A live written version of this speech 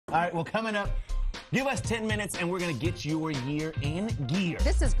All right, well, coming up, give us 10 minutes and we're going to get your year in gear.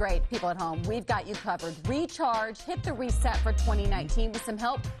 This is great, people at home. We've got you covered. Recharge, hit the reset for 2019 with some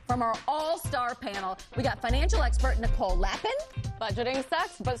help from our all-star panel. We got financial expert Nicole Lapin. Budgeting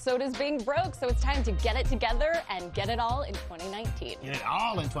sucks, but so does being broke, so it's time to get it together and get it all in 2019. Get it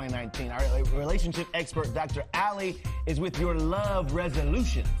all in 2019. Our relationship expert, Dr. Allie, is with your love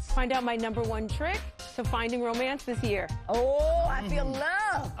resolutions. Find out my #1 trick to finding romance this year. Oh, I feel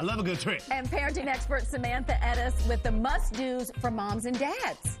love. I love a good trick. And parenting expert Samantha Edis with the must-dos for moms and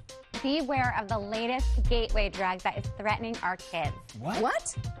dads. Beware of the latest gateway drug that is threatening our kids.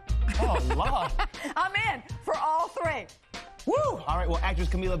 What? Oh, Lord. I'm in for all three. Woo! All right, well, actress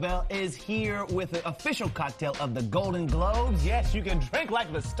Camila Bell is here with the official cocktail of the Golden Globes. Yes, you can drink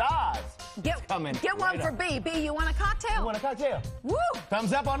like the stars. Get one for B. B, you want a cocktail? You want a cocktail? Woo!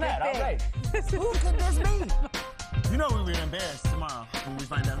 Thumbs up on that. All right. Who could this be? You know we'll be embarrassed tomorrow when we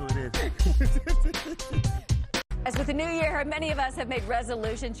find out who it is. As with the new year, many of us have made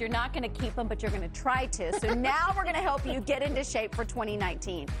resolutions. You're not going to keep them, but you're going to try to. So now we're going to help you get into shape for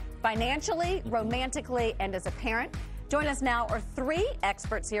 2019. Financially, romantically, and as a parent. Join us now are three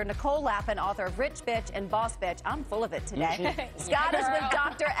experts here. Nicole Lapin, author of Rich Bitch and Boss Bitch. I'm full of it today. Scott is with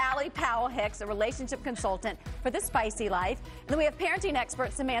Dr. Allie Powell-Hicks, a relationship consultant for The Spicy Life. And then we have parenting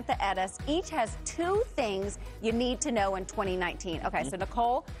expert Samantha Edis. Each has 2 things you need to know in 2019. Okay, so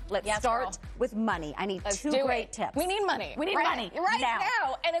Nicole, let's start with money. I need 2 great tips. We need money. We need money right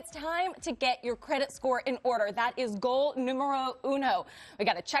now. And it's time to get your credit score in order. That is goal numero uno. We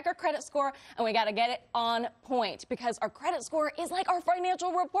got to check our credit score, and we got to get it on point, because our credit score is like our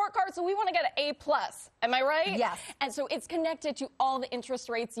financial report card, so we want to get an A+. Am I right? Yes. And so it's connected to all the interest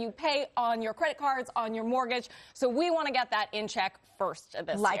rates you pay on your credit cards, on your mortgage. So we want to get that in check first this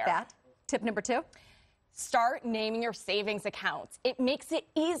year. Like that. Tip number 2. Start naming your savings accounts. It makes it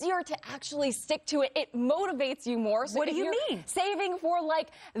easier to actually stick to it. It motivates you more. So what do you mean? Saving for like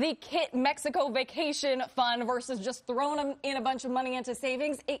the Kit Mexico vacation fund versus just throwing in a bunch of money into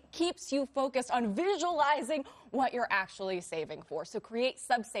savings, it keeps you focused on visualizing what you're actually saving for. So create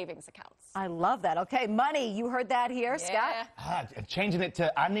sub-savings accounts. I love that. Okay, money. You heard that here, Scott? Changing it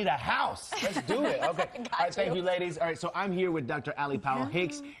to I need a house. Let's do it. Okay. All right, thank you, ladies. All right, so I'm here with Dr. Allie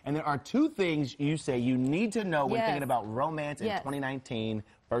Powell-Hicks, and there are 2 things you say you need to know when thinking about romance in 2019.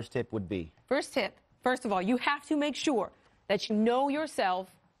 First tip would be? First tip, first of all, you have to make sure that you know yourself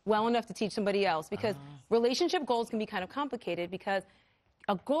well enough to teach somebody else, because relationship goals can be kind of complicated, because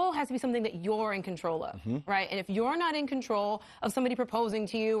a goal has to be something that you're in control of, right? And if you're not in control of somebody proposing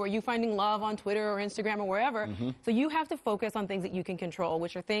to you, or you finding love on Twitter or Instagram or wherever, so you have to focus on things that you can control,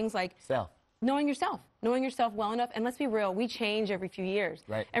 which are things like knowing yourself well enough. And let's be real, we change every few years.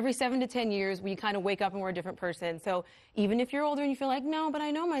 Right. Every 7 to 10 years, we kind of wake up and we're a different person. So even if you're older and you feel like, no, but I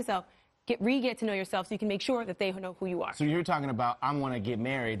know myself, get to know yourself so you can make sure that they know who you are. So you're talking about, I want to get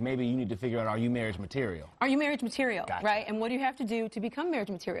married. Maybe you need to figure out, are you marriage material? Are you marriage material, Gotcha. right? And what do you have to do to become marriage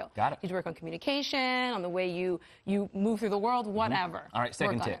material? Got it. You need to work on communication, on the way you move through the world, whatever. All right,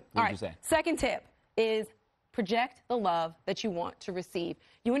 second tip. What would you say? Second tip is project the love that you want to receive.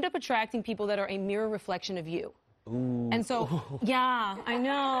 You end up attracting people that are a mirror reflection of you. Ooh. And so, yeah, I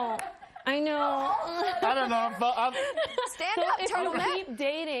know. I don't know. Stand up, if you keep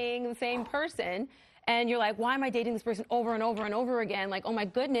dating the same person, and you're like, why am I dating this person over and over and over again? Like, oh my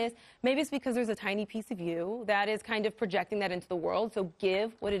goodness, maybe it's because there's a tiny piece of you that is kind of projecting that into the world. So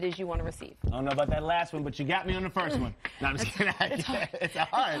give what it is you want to receive. I don't know about that last one, but you got me on the first one. No, I'm just kidding. It's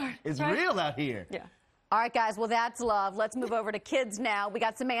hard. It's real out here. Yeah. All right, guys, well, that's love. Let's move over to kids now. We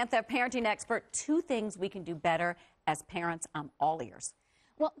got Samantha, parenting expert. 2 things we can do better as parents. I'm all ears.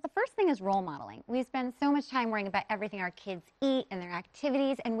 Well, the first thing is role modeling. We spend so much time worrying about everything our kids eat and their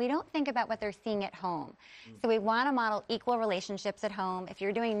activities, and we don't think about what they're seeing at home. So we want to model equal relationships at home. If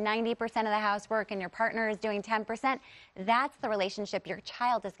you're doing 90% of the housework and your partner is doing 10%, that's the relationship your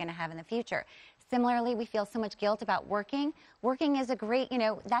child is going to have in the future. Similarly, we feel so much guilt about working. Working is a great,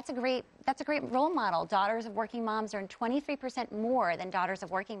 that's a great role model. Daughters of working moms earn 23% more than daughters of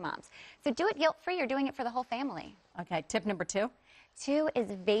working moms. So do it guilt-free. You're doing it for the whole family. Okay, tip number 2. 2 is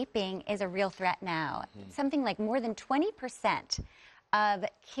vaping is a real threat now. Something like more than 20% of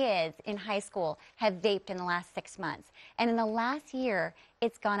kids in high school have vaped in the last 6 months. And in the last year,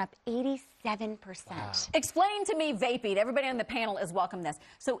 it's gone up 87%. Wow. Explain to me vaping. Everybody on the panel is welcome this.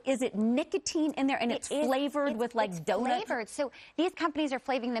 So is it nicotine in there, and it's flavored with like donuts? Flavored. So these companies are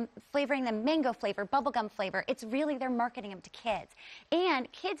flavoring them mango flavor, bubblegum flavor. It's really, they're marketing them to kids.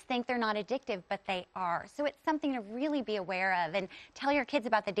 And kids think they're not addictive, but they are. So it's something to really be aware of, and tell your kids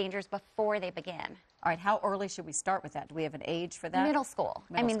about the dangers before they begin. All right, how early should we start with that? Do we have an age for that? Middle school.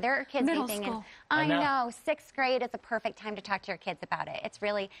 I mean, there are kids eating in. I know. 6th grade is a perfect time to talk to your kids about it. It's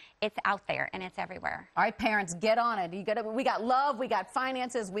out there and it's everywhere. All right, parents, get on it. We got love, we got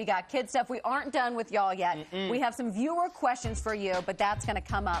finances, we got kid stuff. We aren't done with y'all yet. We have some viewer questions for you, but that's going to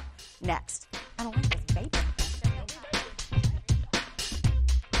come up next. I don't like this baby.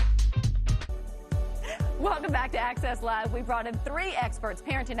 Welcome back to Access Live. We brought in 3 experts,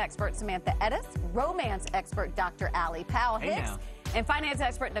 parenting expert Samantha Edis, romance expert Dr. Allie Powell-Hicks, and finance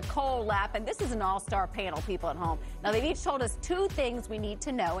expert Nicole Lapin. This is an all-star panel, people at home. Now, they've each told us 2 things we need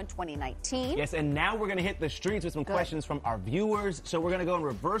to know in 2019. Yes, and now we're going to hit the streets with some questions from our viewers. So we're going to go in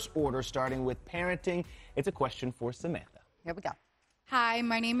reverse order, starting with parenting. It's a question for Samantha. Here we go. Hi,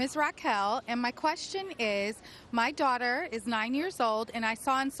 my name is Raquel, and my question is, my daughter is 9 years old, and I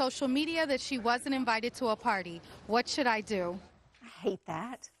saw on social media that she wasn't invited to a party. What should I do? I hate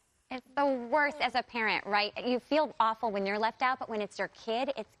that. It's the worst as a parent, right? You feel awful when you're left out, but when it's your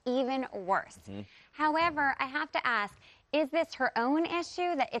kid, it's even worse. However, I have to ask, is this her own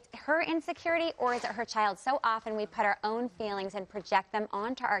issue, that it's her insecurity, or is it her child? So often we put our own feelings and project them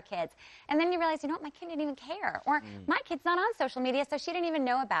onto our kids. And then you realize, you know what, my kid didn't even care. Or my kid's not on social media, so she didn't even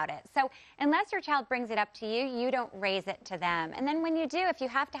know about it. So unless your child brings it up to you, you don't raise it to them. And then when you do, if you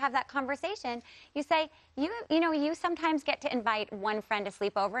have to have that conversation, you say, you know, you sometimes get to invite one friend to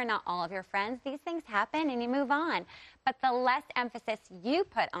sleep over and not all of your friends. These things happen and you move on. But the less emphasis you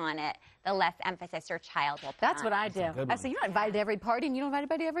put on it, the less emphasis your child will put That's on what I do. I say, you're not invited to every party, and you don't invite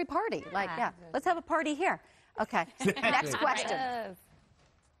anybody to every party. Like, yeah, let's have a party here. Okay, next question.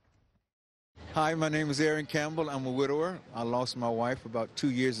 Hi, my name is Aaron Campbell. I'm a widower. I lost my wife about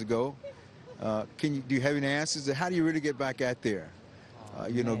 2 years ago. Do you have any answers? How do you really get back out there?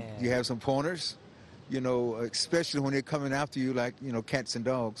 You know, do you have some pointers? You know, especially when they're coming after you like, you know, cats and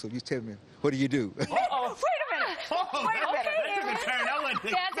dogs. So you tell me, what do you do? Wait a minute. Wait a minute.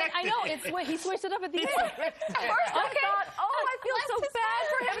 I know, he switched it up at the end. First I thought, I feel so bad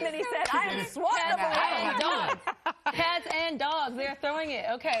for him. And then he said, I am swatting Cats and dogs, they're throwing it.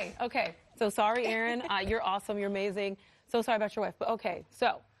 Okay. So sorry, Aaron. You're awesome. You're amazing. So sorry about your wife. But okay,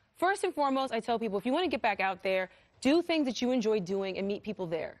 so first and foremost, I tell people, if you want to get back out there, do things that you enjoy doing and meet people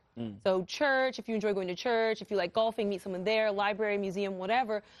there. So church, if you enjoy going to church, if you like golfing, meet someone there, library, museum,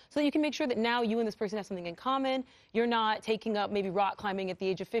 whatever, so that you can make sure that now you and this person have something in common. You're not taking up maybe rock climbing at the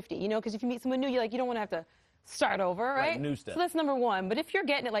age of 50, you know, because if you meet someone new, you don't want to have to start over, right? New stuff. So that's number one. But if you're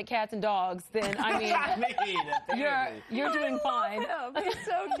getting it like cats and dogs, then, I mean, you're doing fine. He's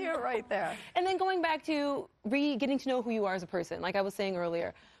so cute right there. And then going back to getting to know who you are as a person, like I was saying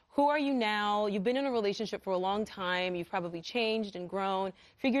earlier. Who are you now? You've been in a relationship for a long time. You've probably changed and grown.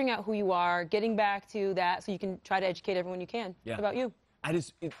 Figuring out who you are, getting back to that so you can try to educate everyone you can. Yeah. What about you?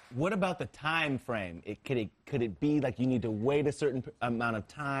 What about the time frame? Could it be like you need to wait a certain amount of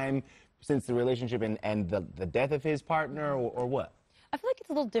time since the relationship and the death of his partner, or what? I feel like it's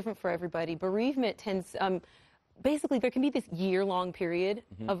a little different for everybody. Bereavement tends, basically there can be this year-long period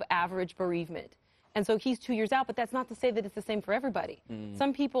of average bereavement. And so he's 2 years out, but that's not to say that it's the same for everybody.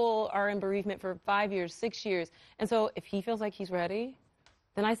 Some people are in bereavement for 5 years, 6 years. And so if he feels like he's ready,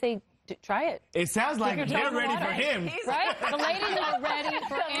 then I say, try it. It sounds like they're ready for him. Right? The ladies are ready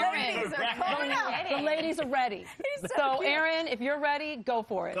for Aaron. The ladies are ready. So Aaron, if you're ready, go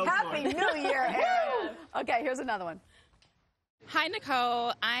for it. Happy New Year, Aaron. Okay, here's another one. Hi,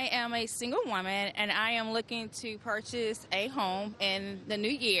 Nicole. I am a single woman, and I am looking to purchase a home in the new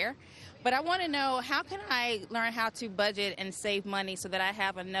year. But I want to know, how can I learn how to budget and save money so that I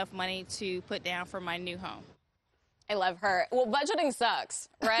have enough money to put down for my new home? I love her. Well, budgeting sucks,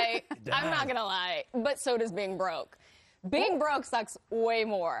 right? I'm not going to lie, but so does being broke. Being broke sucks way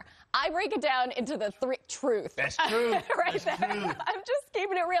more. I break it down into the truth. That's true. Right there. I'm just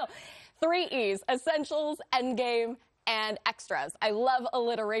keeping it real. 3 E's: essentials, endgame, and extras. I love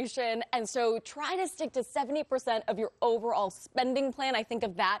alliteration, and so try to stick to 70% of your overall spending plan. I think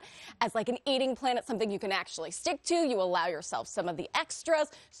of that as like an eating plan. It's something you can actually stick to. You allow yourself some of the extras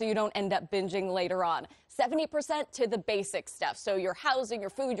so you don't end up binging later on. 70% to the basic stuff. So your housing, your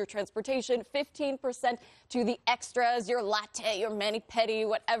food, your transportation. 15% to the extras, your latte, your mani-pedi,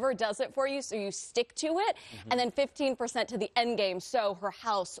 whatever does it for you, so you stick to it. And then 15% to the end game, so her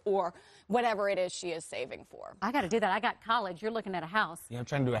house or whatever it is she is saving for. I got to do that. I got college. You're looking at a house. Yeah, I'm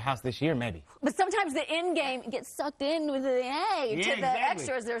trying to do a house this year, maybe. But sometimes the end game gets sucked in with the Yeah, to the exactly.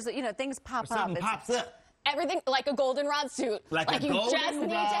 extras. There's, things pop up. Something pops up. everything like a goldenrod suit. Like a you just goldenrod need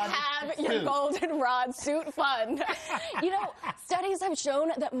to have your suit. goldenrod suit fund. You know, studies have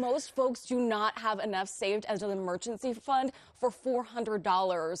shown that most folks do not have enough saved as an emergency fund for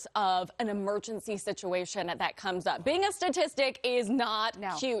 $400 of an emergency situation that comes up. Being a statistic is not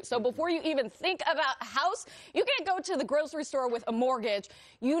cute. So before you even think about a house, you can't go to the grocery store with a mortgage.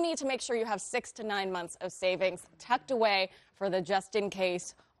 You need to make sure you have 6 to 9 months of savings tucked away for the just in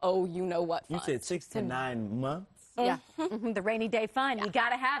case, oh, you know what fund. You said 6 to 9 months? Yeah. The rainy day fund. You got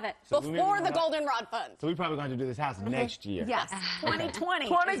to have it. So before the goldenrod fund. So we're probably going to do this house next year. Yes. 2020.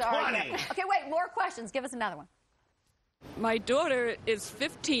 2020. Okay, wait, more questions. Give us another one. My daughter is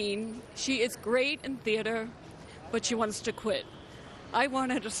 15. She is great in theater, but she wants to quit. I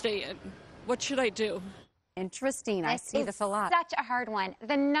want her to stay in. What should I do? Interesting. I see this a lot. Such a hard one.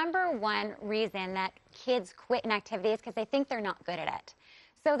 The number one reason that kids quit an activity is because they think they're not good at it.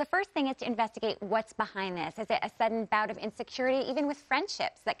 So the first thing is to investigate what's behind this. Is it a sudden bout of insecurity, even with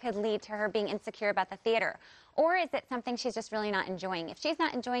friendships, that could lead to her being insecure about the theater? Or is it something she's just really not enjoying? If she's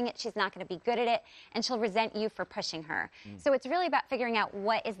not enjoying it, she's not going to be good at it, and she'll resent you for pushing her. So it's really about figuring out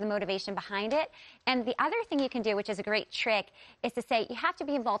what is the motivation behind it. And the other thing you can do, which is a great trick, is to say you have to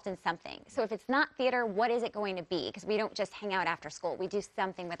be involved in something. So if it's not theater, what is it going to be? Because we don't just hang out after school. We do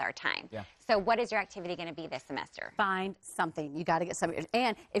something with our time. Yeah. So what is your activity going to be this semester? Find something. You got to get something.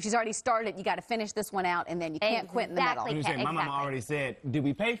 And if she's already started, you got to finish this one out, and then you can't quit in the middle. You say, my mama already said, did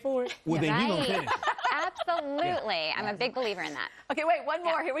we pay for it? Well, then you going to finish. Absolutely. I'm a big believer in that. Okay, wait, one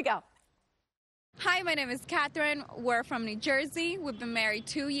more. Here we go. Hi, my name is Catherine. We're from New Jersey. We've been married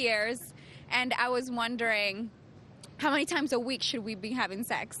 2 years. And I was wondering, how many times a week should we be having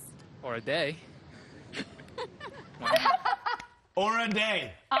sex? Or a day. Or a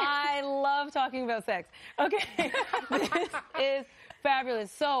day. I love talking about sex. Okay, this is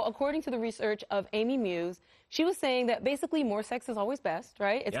fabulous. So, according to the research of Amy Muse, she was saying that basically more sex is always best,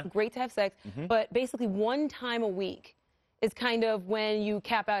 right? It's great to have sex, but basically 1 time a week is kind of when you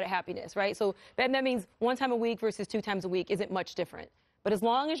cap out at happiness, right? So that means 1 time a week versus 2 times a week isn't much different. But as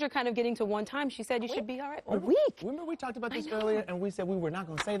long as you're kind of getting to 1 time, she said you should be all right. A week. Remember we talked about this earlier, and we said we were not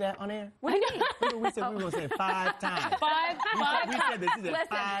going to say that on air? I know. Remember we said we were going to say it 5 times. Five We said this. He said Listen,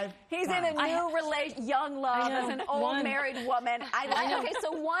 5 he's times. in a new relation, young love as an old married woman. Okay,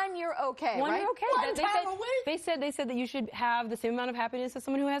 so 1 you're okay, One, right? you're okay. 1 time a week? They said that you should have the same amount of happiness as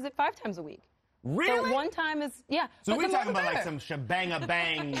someone who has it 5 times a week. Really? So 1 time is, So but we're the more talking about the like better. some shebanga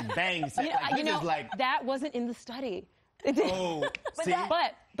bang bang sex. You know, that wasn't in the study. Oh, see?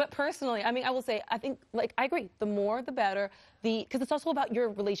 But personally, I mean, I will say, I think, like, I agree. The more, the better. Because it's also about your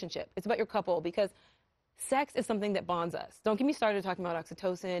relationship. It's about your couple. Because sex is something that bonds us. Don't get me started talking about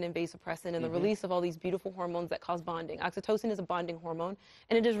oxytocin and vasopressin and the release of all these beautiful hormones that cause bonding. Oxytocin is a bonding hormone,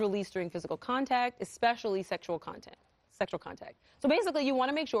 and it is released during physical contact, especially sexual contact. So basically, you want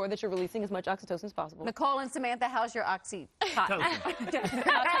to make sure that you're releasing as much oxytocin as possible. Nicole and Samantha, how's your Oxycontin?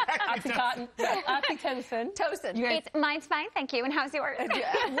 Oxytocin. Mine's fine, thank you. And how's yours?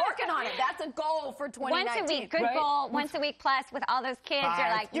 Working on it. That's a goal for 2019. Once a week, good goal. Once a week plus with all those kids. You're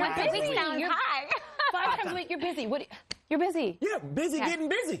like, once a week sounds high. 5 times a week, you're busy. You're busy. Yeah, busy getting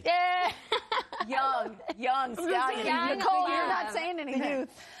busy. Yeah. Young stallion. Nicole, you're not saying anything.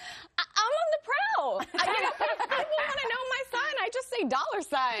 I'm on the prowl. If people want to know my sign, I just say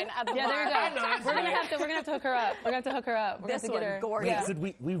 $sign at the bar. There you go. We're gonna have to hook her up. We're gonna have to hook her up. We're This gonna have to one, get her. gorgeous.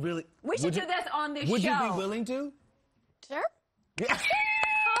 Wait, we really... We should do this on this show. Would you be willing to? Sure. Yeah.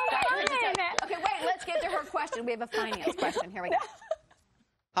 Okay, wait, let's get to her question. We have a finance question. Here we go.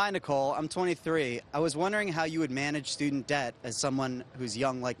 Hi, Nicole. I'm 23. I was wondering how you would manage student debt as someone who's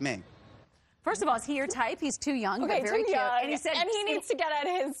young like me. First of all, is he your type? He's too young, Okay, but very too cute. young. And he said, he needs to get out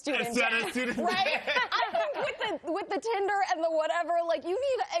of his student debt. Right? I think with the Tinder and the whatever, like, you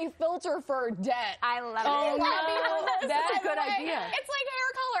need a filter for debt. I love Oh, it. no. That's a good idea. It's like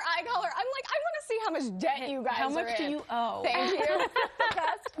hair color, eye color. I'm like, I want to see how much debt you guys How are much do in. you owe? Thank you.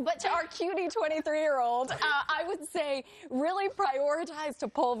 But to our cutie 23-year-old, I would say really prioritize to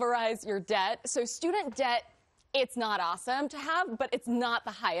pulverize your debt. So student debt, it's not awesome to have, but it's not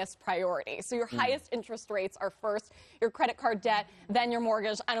the highest priority. So your highest interest rates are first your credit card debt, then your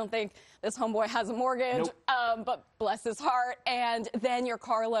mortgage. I don't think this homeboy has a mortgage, but bless his heart. And then your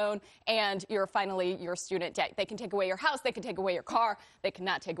car loan and finally your student debt. They can take away your house, they can take away your car, they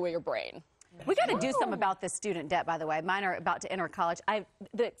cannot take away your brain. We got to do something about this student debt, by the way. Mine are about to enter college.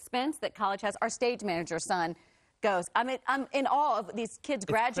 The expense that college has, our stage manager's son goes. I mean, I'm in awe of these kids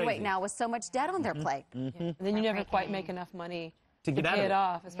graduate now with so much debt on their plate. And then you never quite make enough money to get out of Pay it. it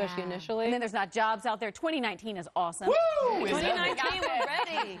off, especially initially. And then there's not jobs out there. 2019 is awesome. Woo! 2019, we're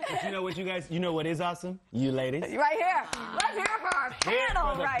ready. But you know what, you guys? You know what is awesome? You ladies. Right here. Let's hear for our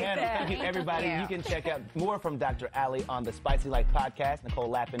panel For the right panel. there. Thank you, everybody. Thank You can check out more from Dr. Ali on the Spicy Life podcast, Nicole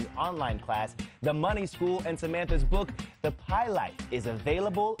Lapin online class, The Money School, and Samantha's book, The Pie Life, is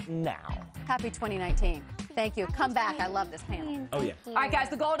available now. Happy 2019. Thank you. Come back. I love this panel. Oh, yeah. All right, guys,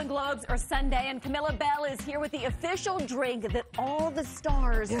 the Golden Globes are Sunday, and Camilla Bell is here with the official drink that all the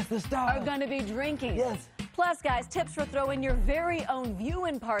stars are going to be drinking. Yes. Plus, guys, tips for throwing your very own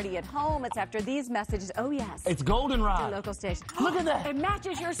viewing party at home. It's after these messages. Oh, yes. It's goldenrod. Your local station. Look at that. It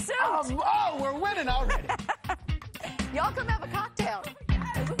matches your suit. Oh, we're winning already. Y'all come have a cocktail.